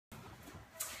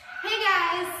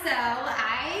so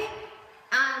I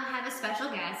have a special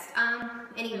guest.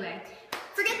 Anyway,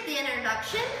 forget the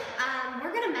introduction.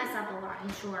 We're gonna mess up a lot,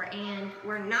 I'm sure, and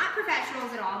we're not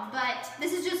professionals at all, but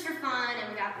this is just for fun,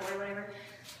 and we got bored or whatever.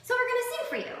 So we're gonna sing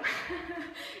for you.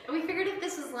 And we figured if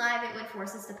this was live, it would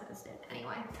force us to post it.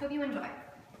 Anyway, hope you enjoy.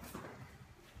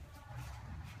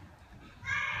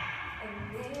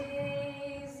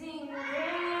 Amazing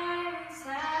grace,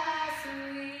 how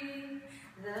sweet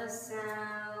the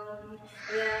sound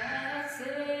that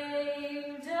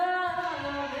saved a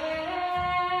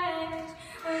wretch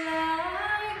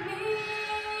like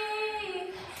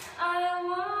me. I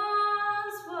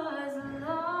once was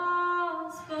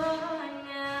lost, but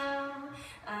now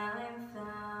I'm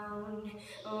found.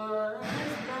 Was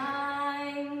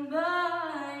blind,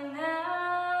 but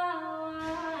now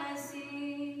I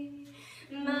see.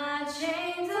 My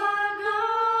chains are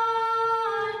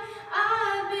gone,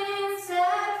 I've been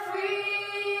set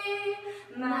free.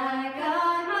 My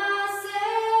God, my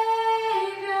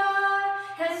Savior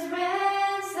has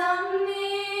ransomed me.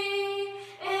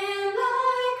 And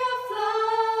like a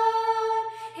flood,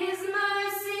 His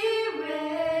mercy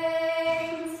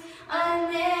reigns.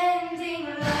 Unending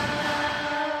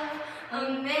love,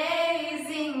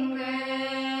 amazing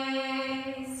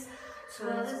grace.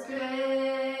 'Twas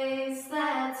grace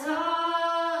that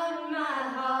taught my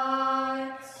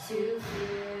heart to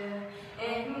fear,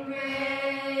 and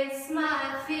grace my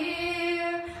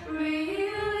fear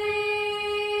relieved.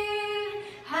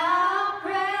 How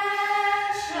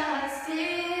precious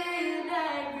did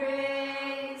that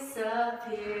grace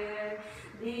appear,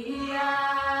 the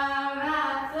hour I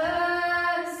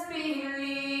first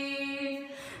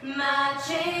believed. My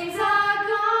chains are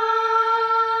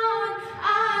gone,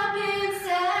 I've been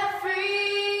set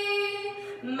free.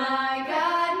 My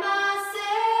God, my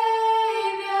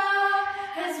Savior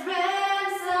has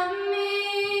ransomed me.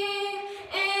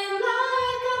 And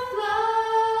like a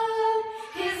flood,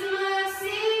 His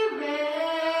mercy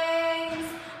reigns.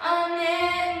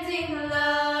 Unending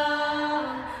love,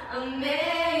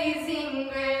 amazing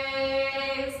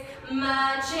grace. My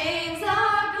chains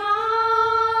are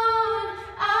gone,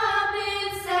 I've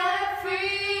been set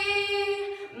free.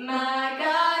 My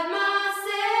God, my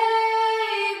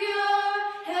Savior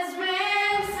has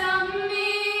ransomed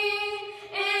me.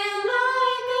 And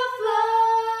like a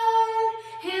flood,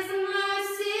 His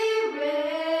mercy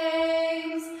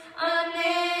reigns.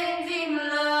 Unending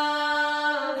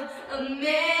love,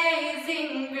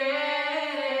 amazing grace.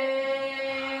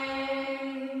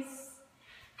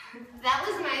 That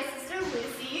was my sister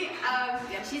Lucy.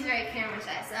 Yeah, she's very camera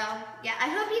shy, so yeah, I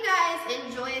hope you guys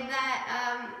enjoyed that.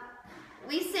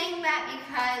 We sang that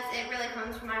because it really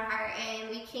comes from our heart, and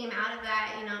we came out of that,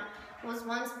 was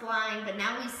once blind, but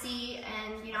now we see,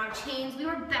 and our chains, we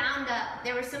were bound up.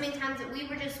 There were so many times that we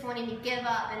were just wanting to give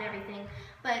up and everything,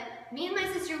 but me and my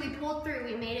sister, we pulled through,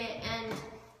 we made it, and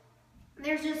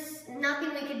there's just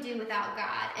nothing we could do without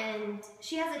God. And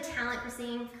she has a talent for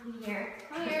singing. Come here.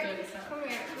 Come here. Come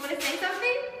here. You want to say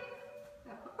something?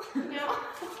 No.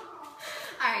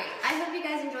 Alright, I hope you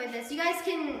guys enjoyed this. You guys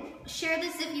can share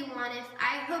this if you want.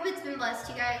 I hope it's been blessed,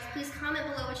 you guys. Please comment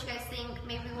below what you guys think.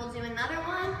 Maybe we'll do another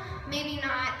one. Maybe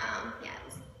not.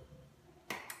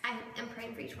 I am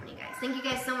praying for each one of you guys. Thank you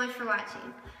guys so much for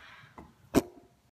watching.